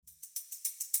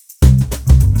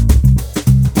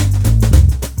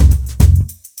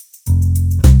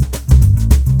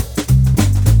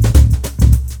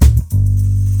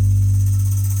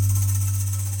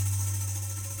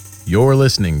You're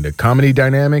listening to Comedy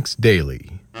Dynamics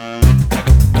Daily. My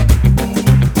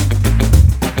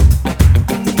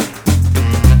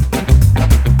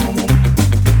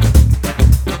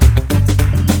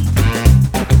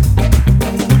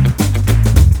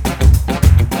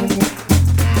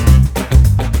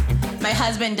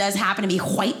husband does happen to be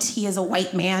white. He is a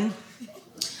white man.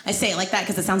 I say it like that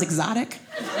because it sounds exotic.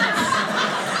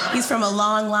 He's from a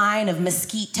long line of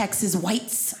Mesquite, Texas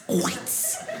whites.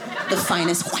 The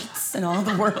finest whites in all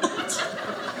the world.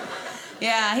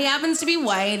 Yeah, he happens to be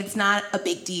white. It's not a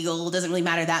big deal. Doesn't really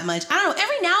matter that much. I don't know.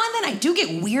 Every now and then I do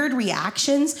get weird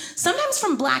reactions, sometimes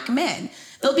from black men.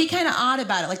 They'll be kind of odd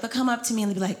about it. Like, they'll come up to me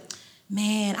and they'll be like,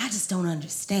 man, I just don't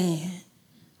understand.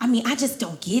 I just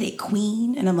don't get it,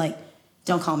 queen. And I'm like,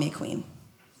 don't call me a queen.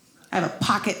 I have a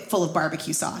pocket full of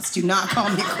barbecue sauce. Do not call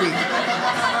me a queen.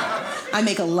 I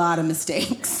make a lot of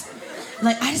mistakes.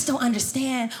 Like, I just don't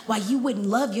understand why you wouldn't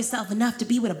love yourself enough to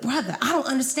be with a brother. I don't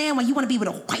understand why you want to be with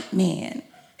a white man.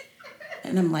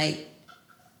 And I'm like,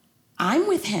 I'm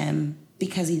with him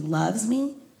because he loves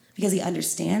me, because he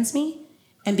understands me,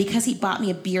 and because he bought me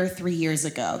a beer 3 years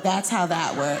ago. That's how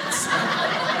that works.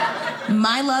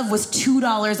 My love was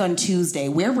 $2 on Tuesday.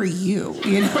 Where were you?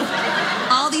 You know?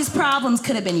 All these problems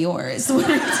could have been yours. Where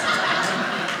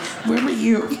were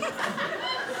you?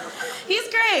 He's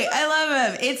great. I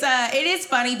love him. It is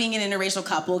funny being an interracial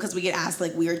couple because we get asked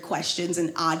like weird questions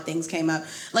and odd things came up.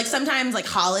 Like sometimes like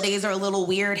holidays are a little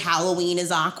weird. Halloween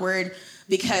is awkward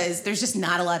because there's just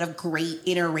not a lot of great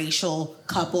interracial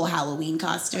couple Halloween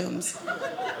costumes.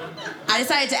 I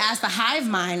decided to ask the hive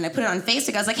mind and I put it on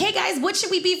Facebook. I was like, hey guys, what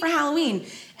should we be for Halloween?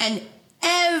 And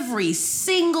every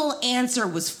single answer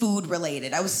was food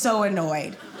related. I was so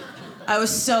annoyed.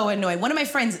 One of my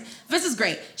friends, this is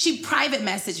great. She private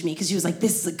messaged me because she was like,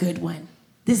 this is a good one.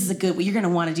 You're going to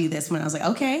want to do this one. I was like,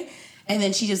 okay. And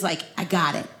then she just like, I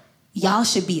got it. Y'all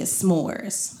should be a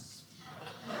s'mores.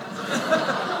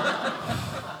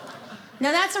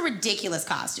 Now that's a ridiculous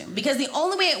costume because the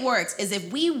only way it works is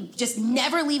if we just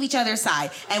never leave each other's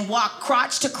side and walk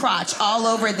crotch to crotch all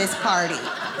over this party.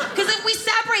 Because if we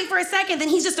separate for a second, then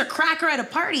he's just a cracker at a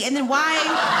party. And then why...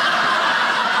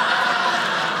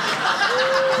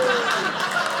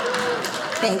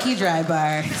 Thank you, Dry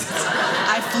Bar.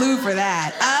 I flew for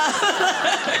that.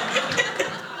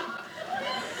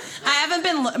 I haven't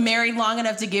been married long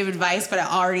enough to give advice, but I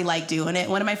already like doing it.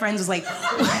 One of my friends was like,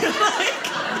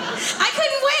 I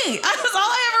couldn't wait. That was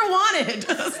all I ever wanted.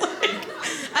 I was like,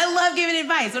 I love giving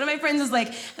advice. One of my friends was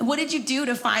like, what did you do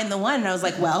to find the one? And I was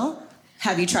like, well,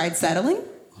 have you tried settling?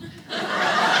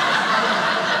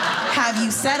 Have you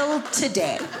settled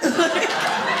today?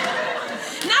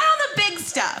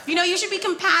 Stuff. You know, you should be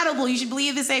compatible, you should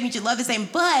believe the same, you should love the same,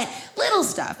 but little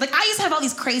stuff. Like, I used to have all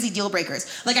these crazy deal breakers.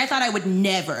 Like, I thought I would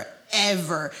never,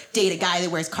 ever date a guy that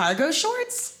wears cargo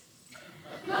shorts.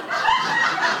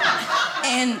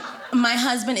 And my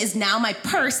husband is now my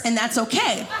purse, and that's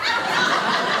okay.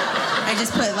 I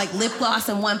just put, like, lip gloss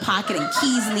in one pocket and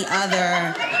keys in the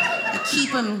other. I keep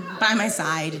him by my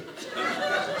side.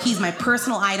 He's my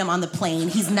personal item on the plane.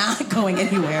 He's not going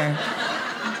anywhere.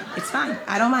 It's fine.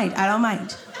 I don't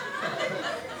mind.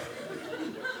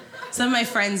 Some of my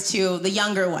friends, too, the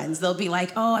younger ones, they'll be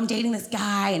like, oh, I'm dating this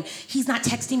guy, and he's not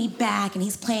texting me back, and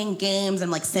he's playing games, and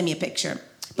like, send me a picture.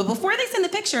 But before they send the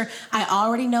picture, I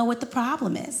already know what the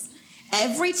problem is.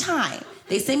 Every time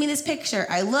they send me this picture,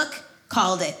 I look,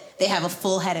 called it, they have a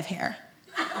full head of hair.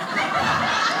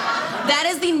 That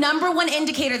is the number one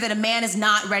indicator that a man is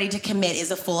not ready to commit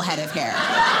is a full head of hair.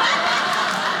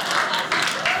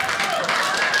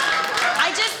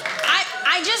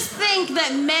 I just think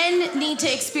that men need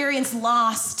to experience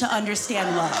loss to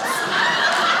understand love.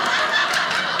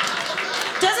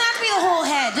 Doesn't have to be the whole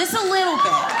head, just a little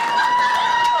bit.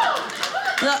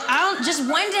 Just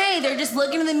one day, they're just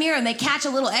looking in the mirror and they catch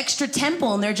a little extra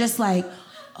temple and they're just like,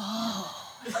 oh.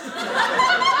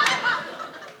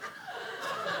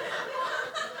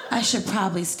 I should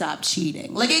probably stop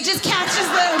cheating. Like, it just catches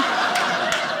them.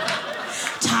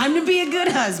 Time to be a good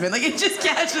husband. Like, it just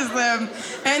catches them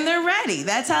and they're ready.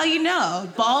 That's how you know.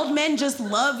 Bald men just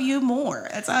love you more.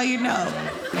 That's how you know.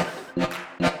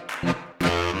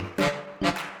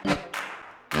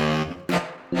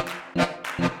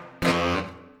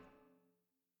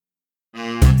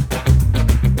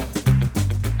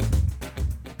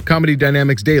 Comedy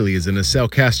Dynamics Daily is an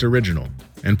Acelcast original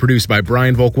and produced by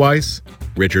Brian Volkweiss,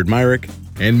 Richard Myrick,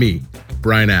 and me,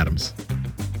 Brian Adams.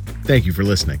 Thank you for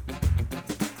listening.